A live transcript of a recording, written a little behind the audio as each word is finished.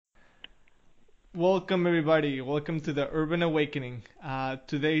Welcome, everybody. Welcome to the Urban Awakening.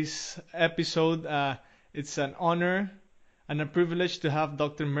 Today's episode, it's an honor and a privilege to have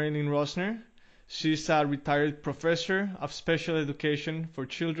Dr. Marilyn Rosner. She's a retired professor of special education for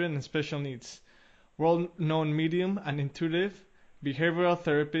children and special needs, world-known medium and intuitive, behavioral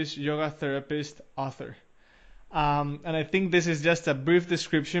therapist, yoga therapist, author. And I think this is just a brief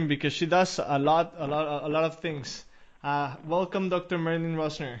description because she does a lot of things. Welcome, Dr. Marilyn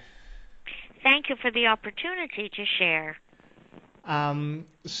Rosner. Thank you for the opportunity to share.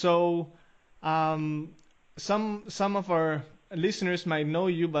 So, some of our listeners might know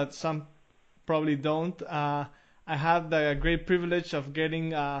you, but some probably don't. I had the great privilege of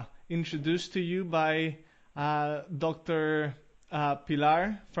getting introduced to you by Dr.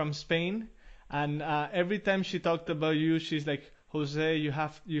 Pilar from Spain, and every time she talked about you, she's like, Jose, you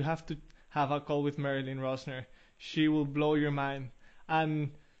have to have a call with Marilyn Rosner. She will blow your mind.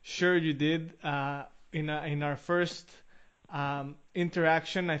 And sure you did. In our first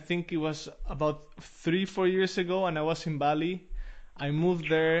interaction, I think it was about 3 4 years ago, and I was in Bali. I moved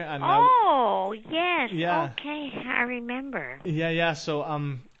there, and Oh, yes. yeah, Okay, I remember. yeah. So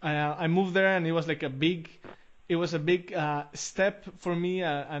I moved there, and it was a big step for me,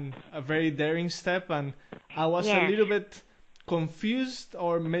 and a very daring step, and I was a Yes. little bit confused,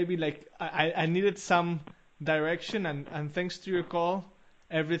 or maybe like I needed some direction, and thanks to your call,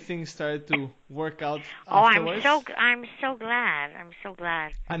 everything started to work out Oh, afterwards. I'm so glad. I'm so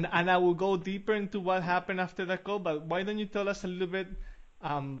glad. And I will go deeper into what happened after that call, but why don't you tell us a little bit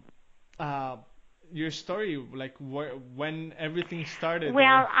um, uh, your story, like when everything started,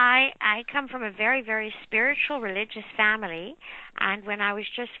 Well, or I come from a very spiritual religious family, and when I was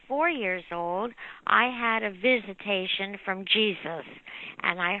just 4 years old, I had a visitation from Jesus,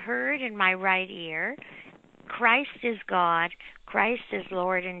 and I heard in my right ear, Christ is God, Christ is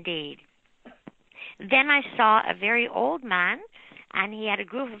Lord indeed. Then I saw a very old man, and he had a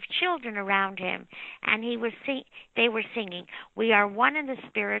group of children around him, and they were singing, "We are one in the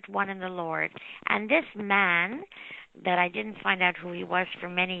Spirit, one in the Lord." And this man, that I didn't find out who he was for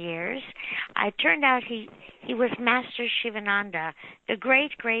many years, it turned out he was Master Shivananda, the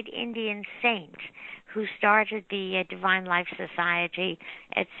great Indian saint who started the Divine Life Society,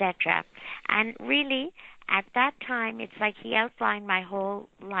 etc. And really, at that time, it's like he outlined my whole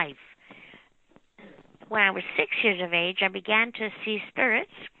life. When I was 6 years of age, I began to see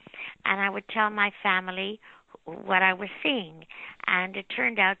spirits, and I would tell my family what I was seeing. And it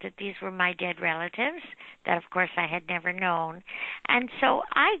turned out that these were my dead relatives that, of course, I had never known. And so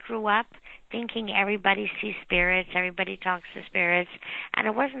I grew up thinking everybody sees spirits, everybody talks to spirits. And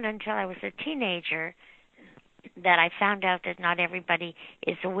it wasn't until I was a teenager that I found out that not everybody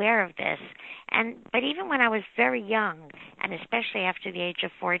is aware of this. But even when I was very young, and especially after the age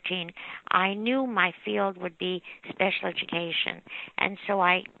of 14, I knew my field would be special education. And so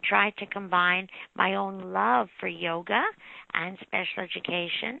I tried to combine my own love for yoga and special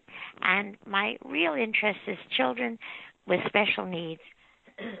education, and my real interest is children with special needs.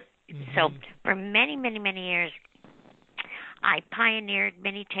 So hmm for many years, I pioneered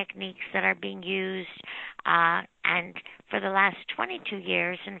many techniques that are being used, and for the last 22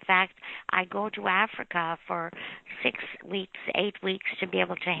 years, in fact, I go to Africa for 6 weeks, 8 weeks to be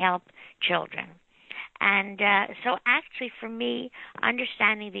able to help children. And so, actually, for me,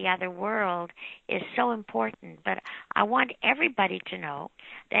 understanding the other world is so important. But I want everybody to know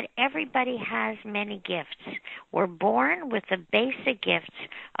that everybody has many gifts. We're born with the basic gifts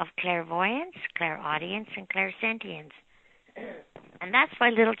of clairvoyance, clairaudience, and clairsentience. And that's why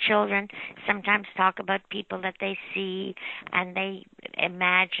little children sometimes talk about people that they see and they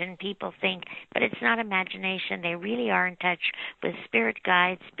imagine, people think, but it's not imagination. They really are in touch with spirit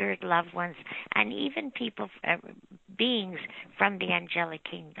guides, spirit loved ones, and even people, beings from the angelic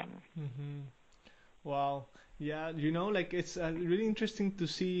kingdom. hmm Wow. Yeah, like it's really interesting to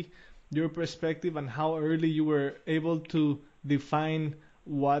see your perspective and how early you were able to define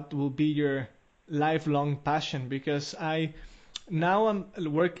what will be your lifelong passion. Because now I'm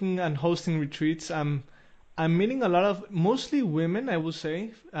working and hosting retreats. I'm meeting a lot of mostly women, I would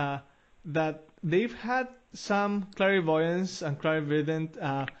say, that they've had some clairvoyance and clairvident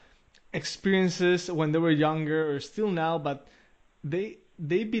experiences when they were younger or still now, but they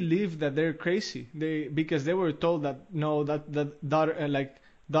believe that they're crazy. They because they were told that no, that daughter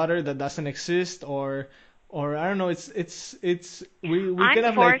daughter that doesn't exist, or I don't know. It's we kind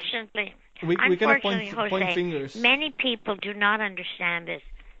of like Unfortunately, we kind of unfortunately, point Jose, fingers. many people do not understand this.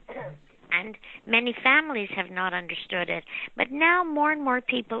 and many families have not understood it. But now more and more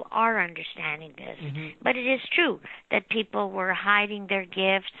people are understanding this. But it is true that people were hiding their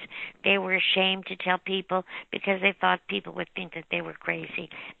gifts. They were ashamed to tell people because they thought people would think that they were crazy.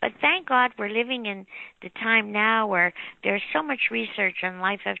 But thank God we're living in the time now where there's so much research on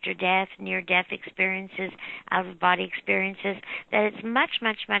life after death, near-death experiences, out-of-body experiences, that it's much,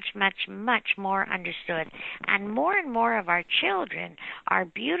 much, much, much, much more understood. And more of our children, our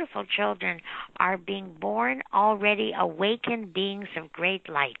beautiful children, are being born already awakened beings of great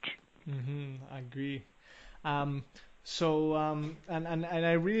light. I agree. And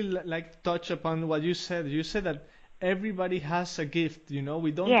I really like to touch upon what you said. You said that everybody has a gift.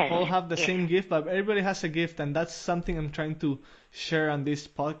 We don't Yes, all have the yes. same gift, but everybody has a gift, and that's something I'm trying to share on this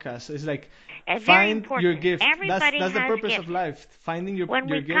podcast. It's like Very find your important. gift. Everybody That's the has purpose gifts. of life. Finding When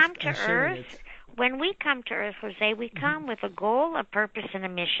your we come gift to and sharing Earth, it. Jose, we come with a goal, a purpose, and a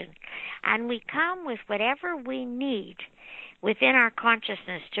mission. And we come with whatever we need within our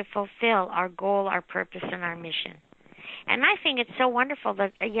consciousness to fulfill our goal, our purpose, and our mission. And I think it's so wonderful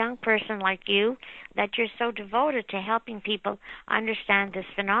that a young person like you, that you're so devoted to helping people understand this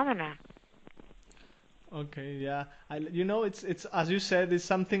phenomena. Okay, yeah. It's as you said, it's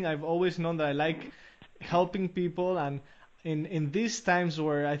something I've always known that I like helping people, and in these times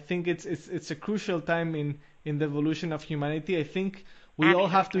where I think it's a crucial time in the evolution of humanity, I think we all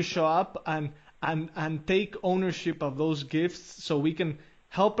have to Absolutely. show up and take ownership of those gifts so we can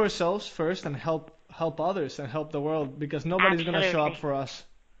help ourselves first and help others and help the world, because nobody's gonna show up Absolutely. for us.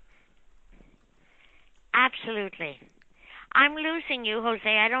 Absolutely. I'm losing you, Jose.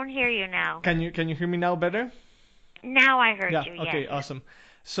 I don't hear you now. Can you hear me now better? Now I heard Yeah. you, Okay. yes. Awesome.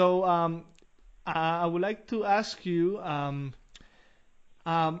 So I would like to ask you um,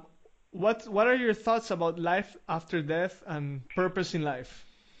 what are your thoughts about life after death and purpose in life?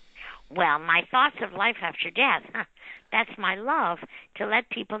 Well, my thoughts of life after death, that's my love, to let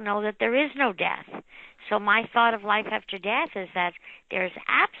people know that there is no death. So my thought of life after death is that there's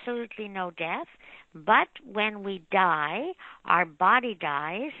absolutely no death, but when we die, our body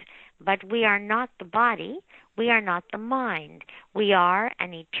dies, but we are not the body, we are not the mind. We are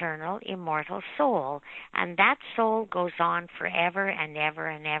an eternal, immortal soul, and that soul goes on forever and ever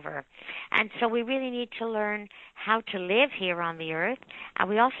and ever. And so we really need to learn how to live here on the earth, and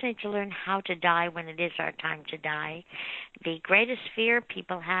we also need to learn how to die when it is our time to die. The greatest fear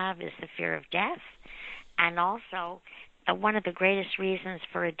people have is the fear of death, and also one of the greatest reasons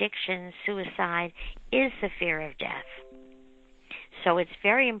for addiction, suicide, is the fear of death. So it's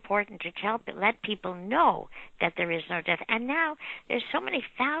very important to let people know that there is no death. And now there's so many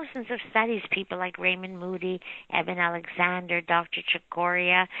thousands of studies, people like Raymond Moody, Eben Alexander, Dr.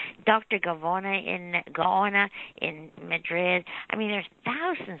 Chakoria, Dr. Gaona in Madrid. I mean, there's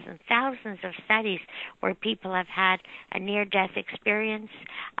thousands and thousands of studies where people have had a near-death experience,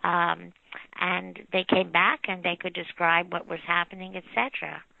 and they came back and they could describe what was happening,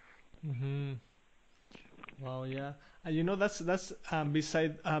 etc. Hmm. Wow. Yeah. That's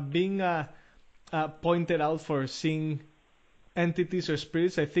beside being pointed out for seeing entities or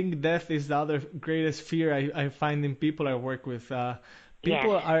spirits. I think death is the other greatest fear I find in people I work with. Yes,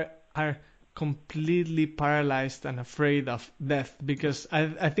 People are completely paralyzed and afraid of death because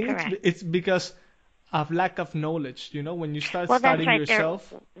I think correct. it's because of lack of knowledge. When you start Well, that's studying right.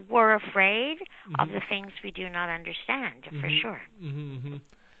 yourself. We're afraid of Hmm. the things we do not understand, for Hmm. sure. Hmm. Hmm.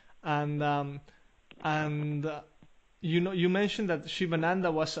 And and you mentioned that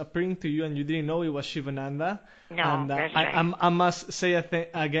Shivananda was appearing to you and you didn't know it was Shivananda. No, And that's I, right. I'm, I must say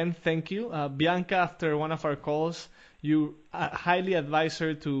again, thank you. Bianca, after one of our calls, you highly advise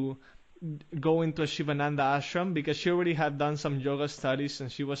her to go into a Shivananda ashram because she already had done some yoga studies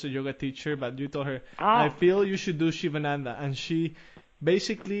and she was a yoga teacher. But you told her, I Oh, feel you should do Shivananda. And she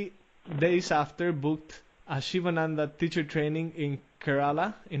basically, days after, booked a Shivananda teacher training in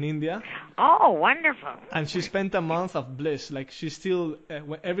Kerala, in India. oh, wonderful. And she spent a month of bliss. Like she still,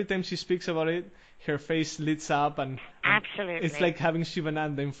 every time she speaks about it, her face lights up, and it's Absolutely. like having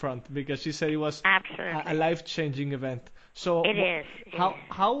Shivananda in front because she said it was a Absolutely. life-changing event. So It is. It is.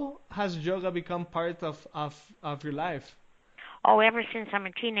 how has yoga become part of your life? Oh, ever since I'm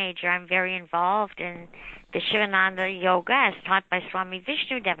a teenager, I'm very involved in the Shivananda yoga as taught by Swami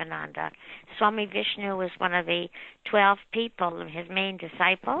Vishnu Devananda. Swami Vishnu was one of the 12 people, his main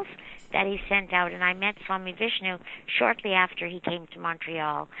disciples, that he sent out, and I met Swami Vishnu shortly after he came to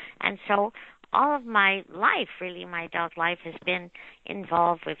Montreal. And so all of my life, really, my adult life, has been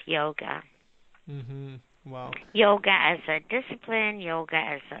involved with yoga. Hmm. Wow. Yoga as a discipline, yoga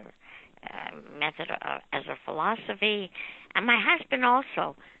as method as a philosophy. And my husband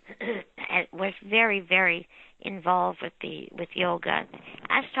also was very, very involved with yoga,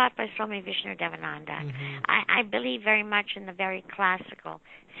 as taught by Swami Vishnu Devananda. I believe very much in the very classical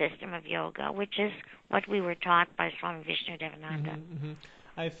system of yoga, which is what we were taught by Swami Vishnu Devananda.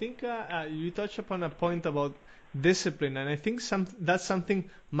 I think you touch upon a point about discipline, and I think that's something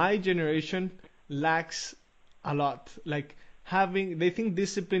my generation lacks a lot. Like they think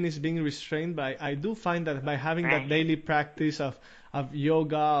discipline is being restrained, but I do find that by having that daily practice of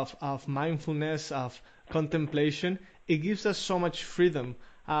yoga, of mindfulness, of contemplation, it gives us so much freedom.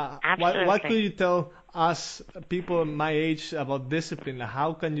 What could you tell us, people my age, about discipline?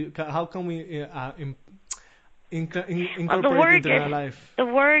 How can we incorporate it into our life? The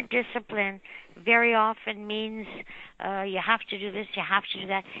word discipline very often means you have to do this, you have to do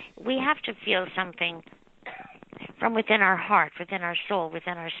that. We have to feel something from within our heart, within our soul,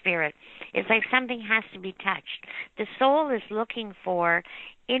 within our spirit. It's like something has to be touched. The soul is looking for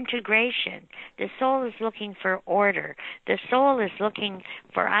integration. The soul is looking for order. The soul is looking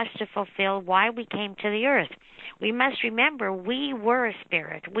for us to fulfill why we came to the earth. We must remember we were a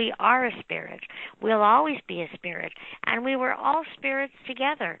spirit. We are a spirit. We'll always be a spirit. And we were all spirits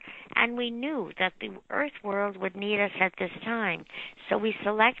together. And we knew that the earth world would need us at this time. So we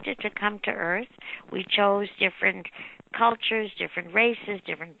selected to come to earth. We chose different cultures, different races,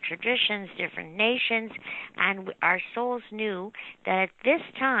 different traditions, different nations, and our souls knew that at this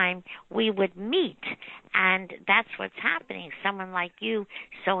time we would meet, and that's what's happening. Someone like you,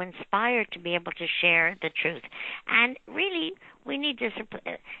 so inspired to be able to share the truth. And really, we need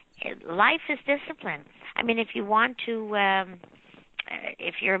discipline. Life is discipline. I mean, if you want to,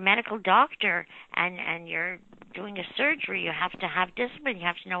 if you're a medical doctor and you're doing a surgery, you have to have discipline. You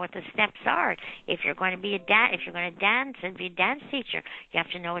have to know what the steps are. If you're going to be if you're going to dance and be a dance teacher, you have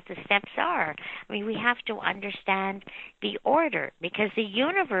to know what the steps are. I mean, we have to understand the order, because the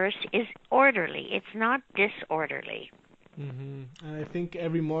universe is orderly. It's not disorderly. And I think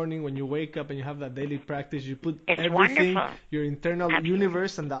every morning when you wake up and you have that daily practice, you put everything, wonderful. Your internal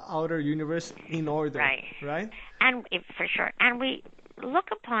universe and the outer universe in order. Right? And for sure. And we look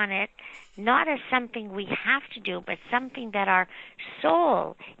upon it not as something we have to do, but something that our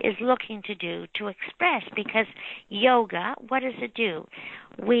soul is looking to do, to express. Because yoga, what does it do?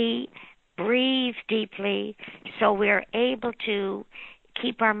 We breathe deeply, so we're able to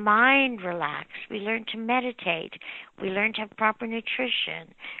keep our mind relaxed. We learn to meditate. We learn to have proper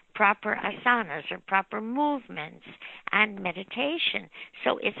nutrition, proper asanas or proper movements, and meditation.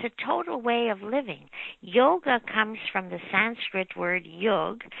 So it's a total way of living. Yoga comes from the Sanskrit word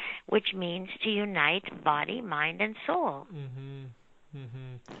yug, which means to unite body, mind, and soul.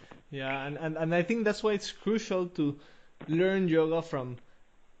 Yeah, and I think that's why it's crucial to learn yoga from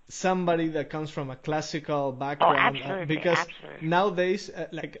somebody that comes from a classical background. Because nowadays,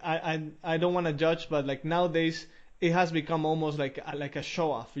 like I don't want to judge, but like nowadays it has become almost like a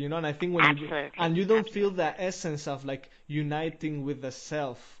show off, you know. And I think when you don't feel the essence of like uniting with the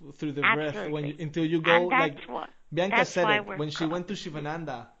self through the breath until you go, like Bianca said it when she went to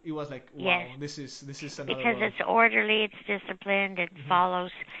Shivananda, it was like, wow, this is another because world. It's orderly, it's disciplined, it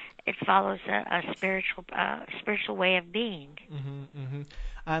follows a spiritual way of being.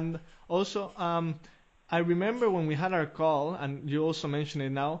 And also, I remember when we had our call, and you also mentioned it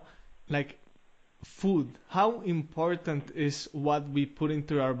now, like food. How important is what we put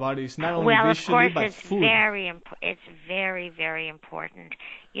into our bodies, not only visually, but food? It's very, very important.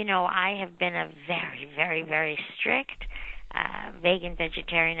 You know, I have been a very, very, very strict vegan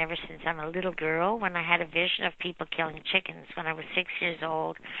vegetarian ever since I'm a little girl, when I had a vision of people killing chickens when I was 6 years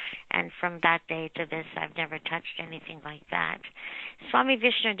old. And from that day to this, I've never touched anything like that. Swami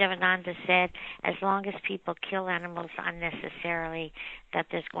Vishnu Devananda said, as long as people kill animals unnecessarily, that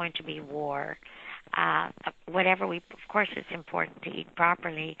there's going to be war. Of course it's important to eat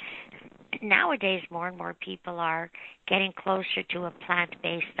properly. Nowadays, more and more people are getting closer to a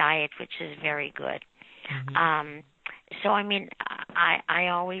plant-based diet, which is very good. So, I mean,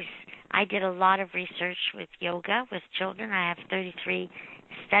 I did a lot of research with yoga with children. I have 33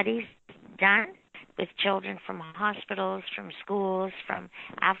 studies done with children from hospitals, from schools, from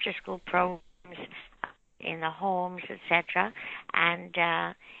after-school programs, in the homes, etc. And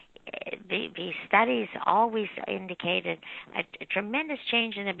the studies always indicated a tremendous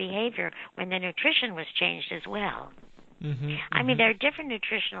change in the behavior when the nutrition was changed as well. I mean, there are different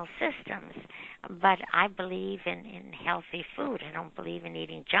nutritional systems, but I believe in healthy food. I don't believe in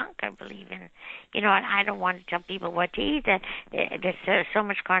eating junk. I believe in, I don't want to tell people what to eat. There's so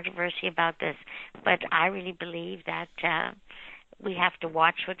much controversy about this, but I really believe that We have to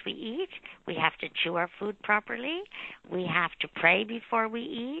watch what we eat. We have to chew our food properly. We have to pray before we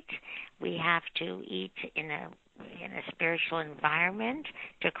eat. We have to eat in a spiritual environment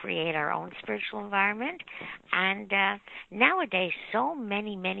to create our own spiritual environment. And nowadays, so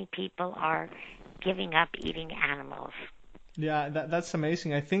many people are giving up eating animals. Yeah, that's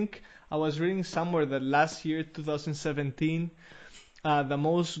amazing. I think I was reading somewhere that last year, 2017, the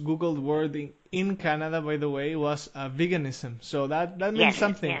most Googled word in Canada, by the way, was veganism. So that means Yes,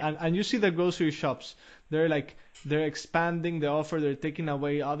 something. yes. And you see the grocery shops, they're expanding the offer. They're taking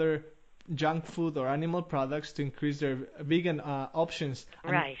away other junk food or animal products to increase their vegan options.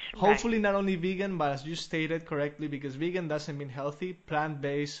 And Right, right. hopefully not only vegan, but as you stated correctly, because vegan doesn't mean healthy,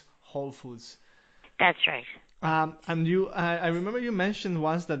 plant-based, whole foods. That's right. And I remember you mentioned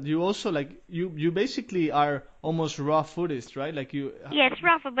once that you also you basically are almost raw foodist, right? Like you. Yes,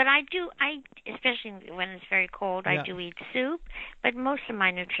 Rafa, but I especially when it's very cold, I Yeah. do eat soup, but most of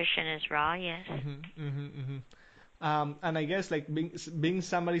my nutrition is raw, yes. And I guess like being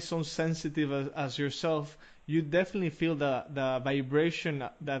somebody so sensitive as yourself, you definitely feel the vibration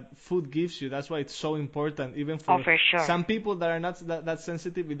that food gives you. That's why it's so important, even Oh, for for sure. some people that are not that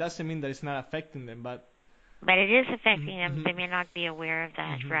sensitive. It doesn't mean that it's not affecting them, but. But it is affecting them. They may not be aware of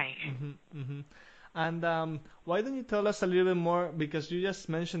that, right? And why don't you tell us a little bit more, because you just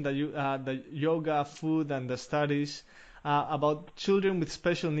mentioned that you the yoga, food, and the studies about children with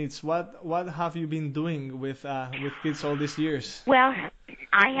special needs. What have you been doing with kids all these years? Well,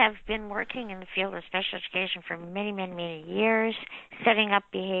 I have been working in the field of special education for many years, setting up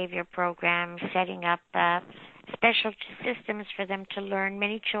behavior programs, setting up special systems for them to learn.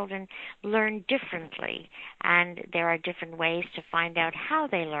 Many children learn differently, and there are different ways to find out how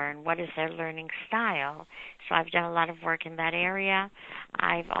they learn, what is their learning style. So I've done a lot of work in that area.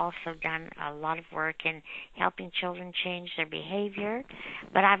 I've also done a lot of work in helping children change their behavior,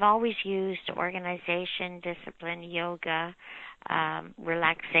 but I've always used organization, discipline, yoga,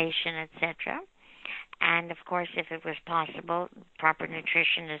 relaxation, etc. And of course, if it was possible, proper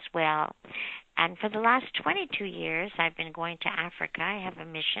nutrition as well. And for the last 22 years, I've been going to Africa. I have a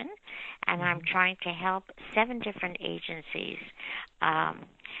mission, and I'm trying to help 7 different agencies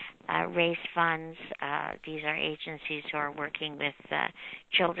raise funds. These are agencies who are working with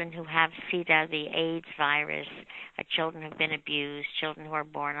children who have SIDA, the AIDS virus, children who have been abused, children who are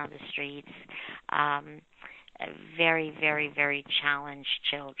born on the streets. Very challenged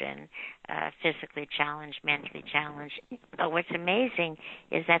children, physically challenged, mentally challenged. But what's amazing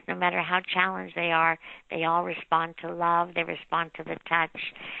is that no matter how challenged they are, they all respond to love, they respond to the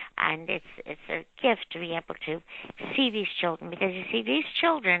touch, and it's a gift to be able to see these children, because you see, these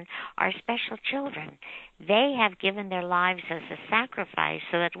children are special children. They have given their lives as a sacrifice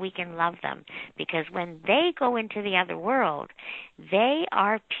so that we can love them, because when they go into the other world, they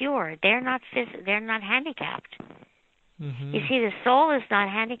are pure. They're not handicapped. You see, the soul is not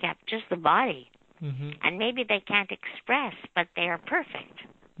handicapped, just the body. And maybe they can't express, but they are perfect.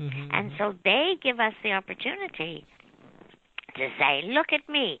 And so they give us the opportunity to say, look at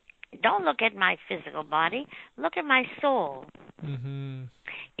me. Don't look at my physical body. Look at my soul.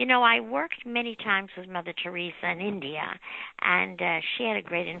 You know, I worked many times with Mother Teresa in India, and she had a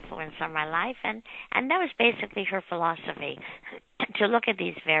great influence on my life, and that was basically her philosophy, to look at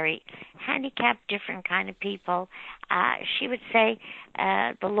these very handicapped, different kind of people. She would say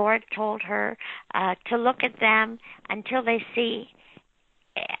the Lord told her to look at them until they see,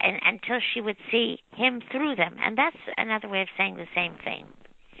 and until she would see Him through them. And that's another way of saying the same thing.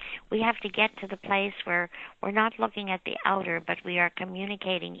 We have to get to the place where we're not looking at the outer, but we are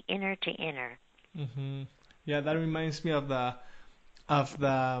communicating inner to inner. Yeah, that reminds me of the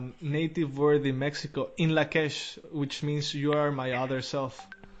native word in Mexico, inlakesh, which means you are my other self.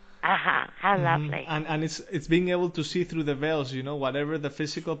 How lovely. And it's being able to see through the veils, you know, whatever the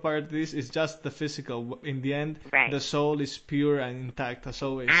physical part is just the physical. In the end, right. The soul is pure and intact as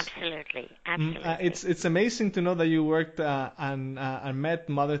always. Absolutely. It's amazing to know that you worked and met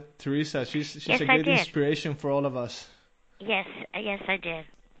Mother Teresa. She's yes, a great inspiration for all of us. Yes, I did.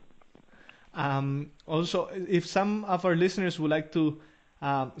 Also, if some of our listeners would like to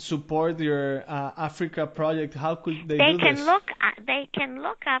support your Africa project, how could they do this? They can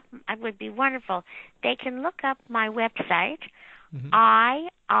look up. It would be wonderful. They can look up my website,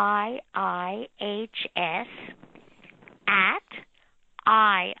 IIIHS at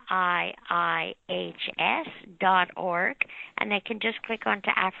IIIHS.org, and they can just click onto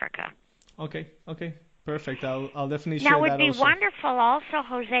Africa. Okay. Perfect. I'll definitely Now, share it would that be also. wonderful also,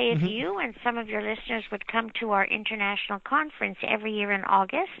 Jose, if Hmm. you and some of your listeners would come to our international conference every year in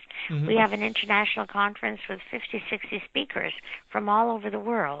August. Hmm. We have an international conference with 50, 60 speakers from all over the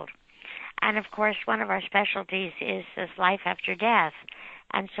world. And of course, one of our specialties is this life after death.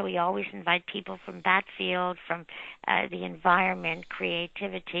 And so we always invite people from that field, from the environment,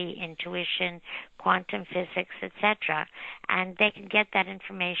 creativity, intuition, quantum physics, etc. And they can get that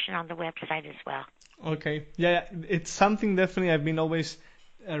information on the website as well. Okay. Yeah, it's something definitely I've been always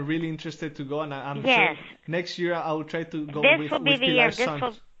really interested to go, and I'm sure Yes, next year I will try to go this will be with the year. Pilar's son.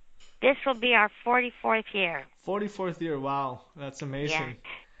 This will be our 44th year. 44th year. Wow, that's Yeah. amazing.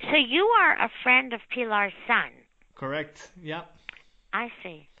 So you are a friend of Pilar's son. Correct. Yeah. I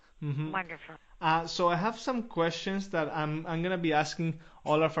see. Hmm. Wonderful. So I have some questions that I'm gonna be asking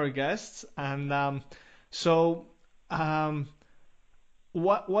all of our guests, and so um,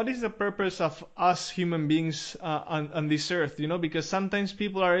 what is the purpose of us human beings on this earth? You know, because sometimes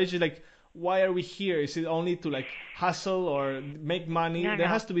people are actually like, why are we here? Is it only to like hustle or make money? No, There no,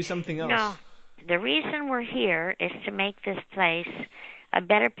 has to be something else. no. The reason we're here is to make this place a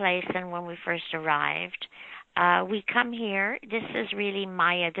better place than when we first arrived. We come here. This is really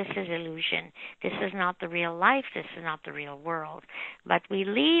Maya. This is illusion. This is not the real life. This is not the real world. But we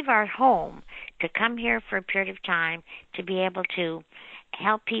leave our home to come here for a period of time to be able to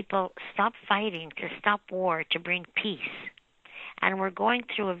help people stop fighting, to stop war, to bring peace. And we're going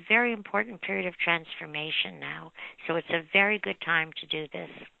through a very important period of transformation now. So it's a very good time to do this.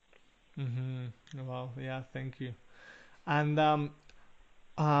 Hmm. Wow. Yeah. Thank you. And um,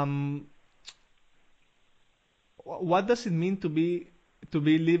 what does it mean to be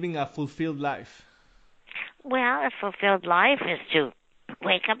living a fulfilled life? Well, a fulfilled life is to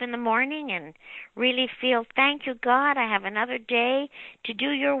wake up in the morning and really feel, thank you, God, I have another day to do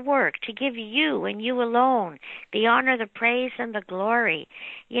your work, to give you and you alone the honor, the praise, and the glory.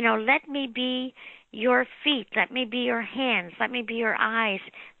 You know, let me be your feet, let me be your hands, let me be your eyes,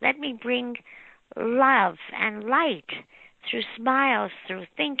 let me bring love and light through smiles, through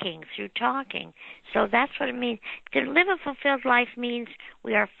thinking, through talking. So that's what it means. To live a fulfilled life means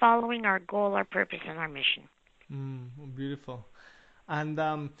we are following our goal, our purpose, and our mission. Beautiful. And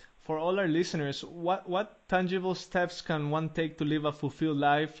for all our listeners, what tangible steps can one take to live a fulfilled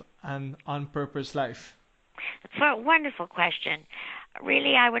life and on purpose life? It's a wonderful question.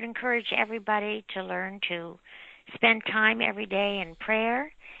 Really, I would encourage everybody to learn to spend time every day in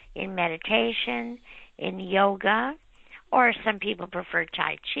prayer, in meditation, in yoga, or some people prefer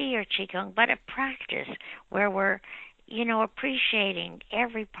Tai Chi or Qigong, but a practice where we're, appreciating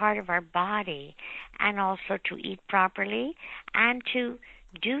every part of our body and also to eat properly and to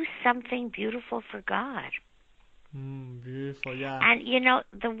do something beautiful for God. Beautiful, yeah. And,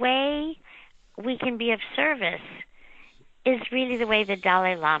 the way we can be of service is really the way the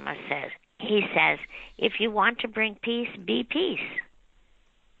Dalai Lama says. He says, if you want to bring peace, be peace.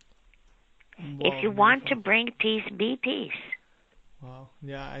 If Wow, you want to beautiful. bring peace, be peace. Wow,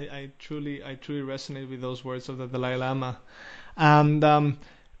 yeah, I truly resonate with those words of the Dalai Lama. And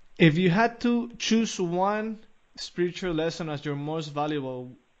if you had to choose one spiritual lesson as your most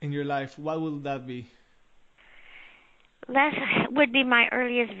valuable in your life, what would that be? That would be my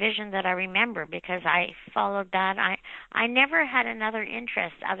earliest vision that I remember because I followed that. I never had another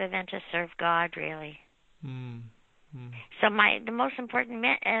interest other than to serve God, really. Mm, mm, So the most important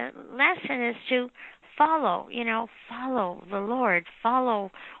lesson is to follow the Lord,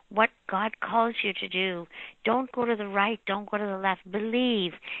 follow what God calls you to do. Don't go to the right, don't go to the left.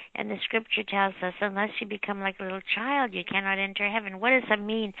 Believe. And the scripture tells us, unless you become like a little child, you cannot enter heaven. What does that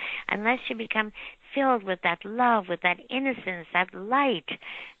mean? Unless you become filled with that love, with that innocence, that light,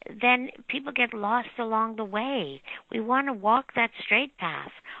 then people get lost along the way. We want to walk that straight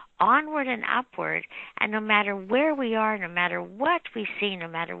path, onward and upward, and no matter where we are, no matter what we see, no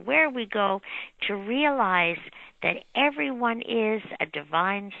matter where we go, to realize that everyone is a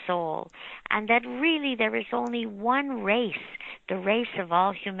divine soul, and that really there is only one race, the race of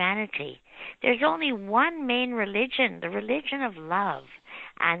all humanity. There's only one main religion, the religion of love,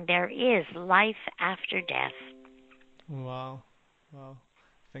 and there is life after death. wow, wow.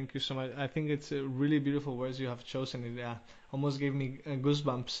 Thank you so much. I think it's really beautiful words you have chosen. It almost gave me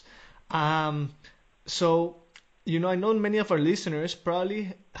goosebumps. Um, so, I know many of our listeners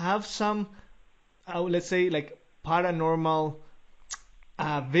probably have some, let's say, like paranormal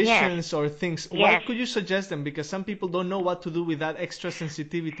Yes, visions or things, yes, what could you suggest them? Because some people don't know what to do with that extra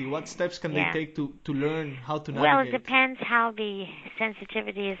sensitivity. What steps can they yeah. take to learn how to Well, it navigate? depends how the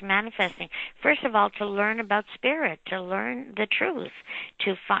sensitivity is manifesting. First of all, to learn about spirit, to learn the truth,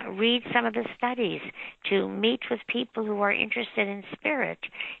 to read some of the studies, to meet with people who are interested in spirit.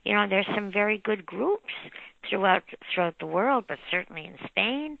 You know, there's some very good groups throughout the world, but certainly in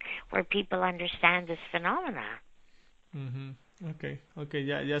Spain, where people understand this phenomena. Hmm. Okay, okay,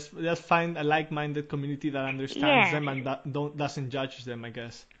 yeah, just find a like-minded community that understands Yes, them and that don't doesn't judge them, I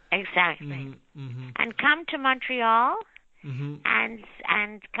guess. exactly. Hmm. Hmm. And come to Montreal Hmm.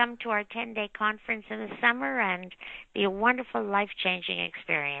 and come to our 10-day conference in the summer and be a wonderful life-changing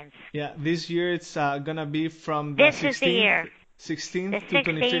experience. Yeah, this year it's gonna be from the This is the 16th year. The 16th to 16th.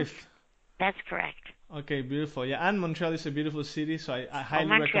 25th. That's correct. Okay, beautiful. Yeah, and Montreal is a beautiful city, so I Oh, highly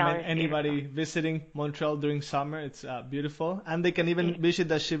Montreal recommend is beautiful. anybody visiting Montreal during summer. It's beautiful, and they can even Ye- visit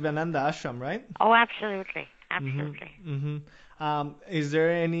the Shivananda ashram, right? Oh, absolutely. Mm-hmm. Absolutely. Mm-hmm. Is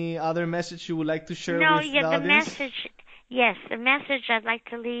there any other message you would like to share No, with yeah, the the audience? message, yes, the message I'd like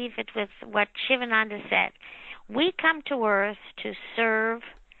to leave it with what Shivananda said. We come to earth to serve,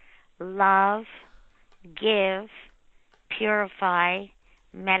 love, give, purify,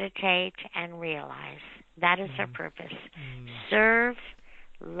 meditate, and realize. That is our purpose. Mm-hmm. Serve,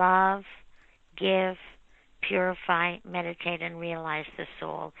 love, give, purify, meditate, and realize the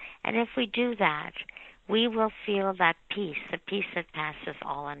soul. And if we do that, we will feel that peace, the peace that passes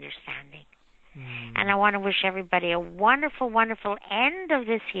all understanding. And I want to wish everybody a wonderful, wonderful end of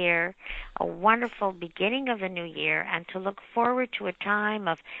this year, a wonderful beginning of the new year, and to look forward to a time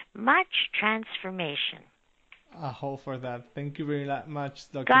of much transformation. I hope for that. Thank you very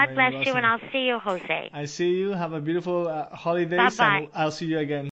much, Dr. God Marilyn bless you, and Wilson. I'll see you, Jose. I see you. Have a beautiful Bye holidays, bye. and I'll see you again.